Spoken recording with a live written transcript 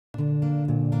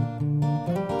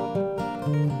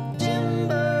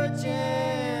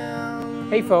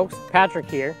Hey folks, Patrick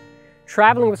here,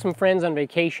 traveling with some friends on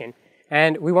vacation,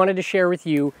 and we wanted to share with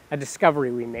you a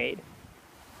discovery we made.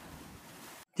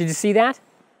 Did you see that?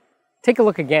 Take a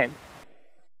look again.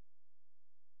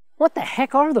 What the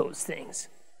heck are those things?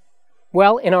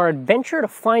 Well, in our adventure to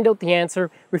find out the answer,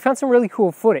 we found some really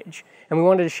cool footage, and we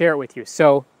wanted to share it with you.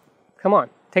 So, come on,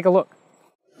 take a look.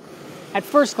 At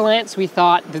first glance, we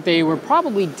thought that they were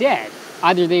probably dead.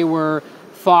 Either they were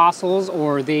fossils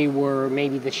or they were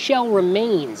maybe the shell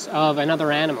remains of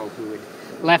another animal who had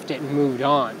left it and moved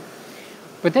on.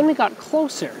 But then we got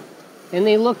closer, and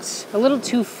they looked a little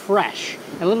too fresh,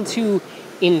 a little too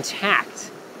intact.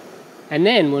 And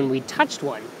then when we touched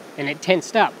one and it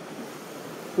tensed up,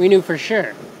 we knew for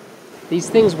sure these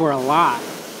things were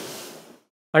alive.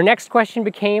 Our next question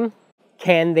became,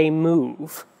 can they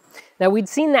move? Now, we'd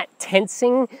seen that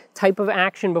tensing type of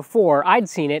action before. I'd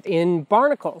seen it in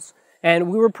barnacles,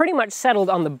 and we were pretty much settled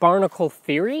on the barnacle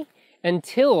theory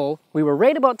until we were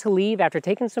right about to leave after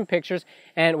taking some pictures,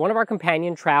 and one of our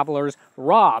companion travelers,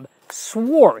 Rob,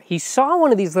 swore he saw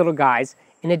one of these little guys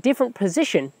in a different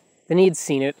position than he had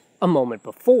seen it a moment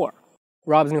before.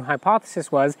 Rob's new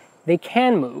hypothesis was they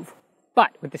can move,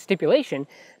 but with the stipulation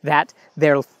that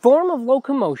their form of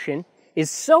locomotion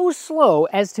is so slow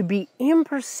as to be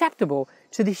imperceptible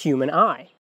to the human eye.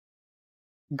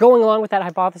 Going along with that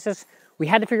hypothesis, we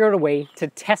had to figure out a way to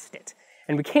test it,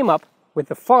 and we came up with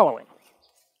the following.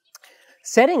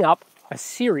 Setting up a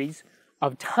series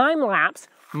of time-lapse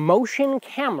motion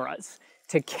cameras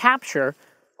to capture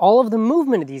all of the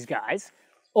movement of these guys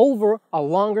over a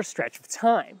longer stretch of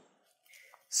time.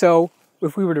 So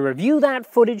if we were to review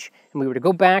that footage and we were to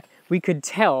go back, we could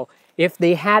tell if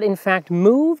they had in fact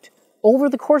moved over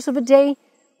the course of a day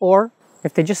or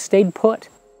if they just stayed put.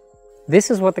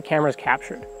 This is what the cameras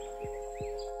captured.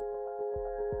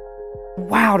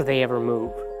 Wow, do they ever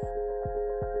move?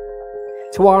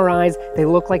 To our eyes, they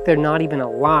look like they're not even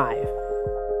alive.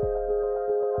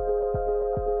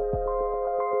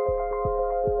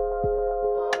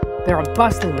 They're a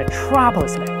bustling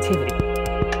metropolis of activity.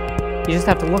 You just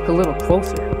have to look a little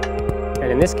closer,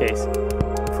 and in this case,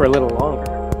 for a little longer.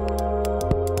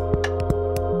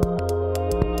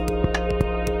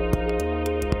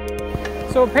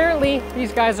 So apparently,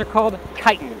 these guys are called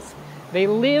chitons. They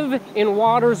live in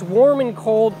waters warm and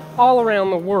cold all around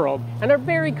the world, and are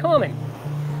very common.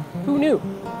 Who knew?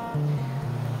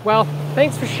 Well,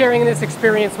 thanks for sharing this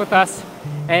experience with us,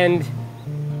 and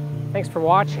thanks for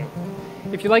watching.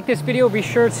 If you like this video, be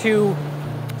sure to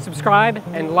subscribe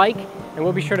and like, and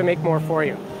we'll be sure to make more for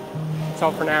you. That's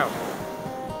all for now.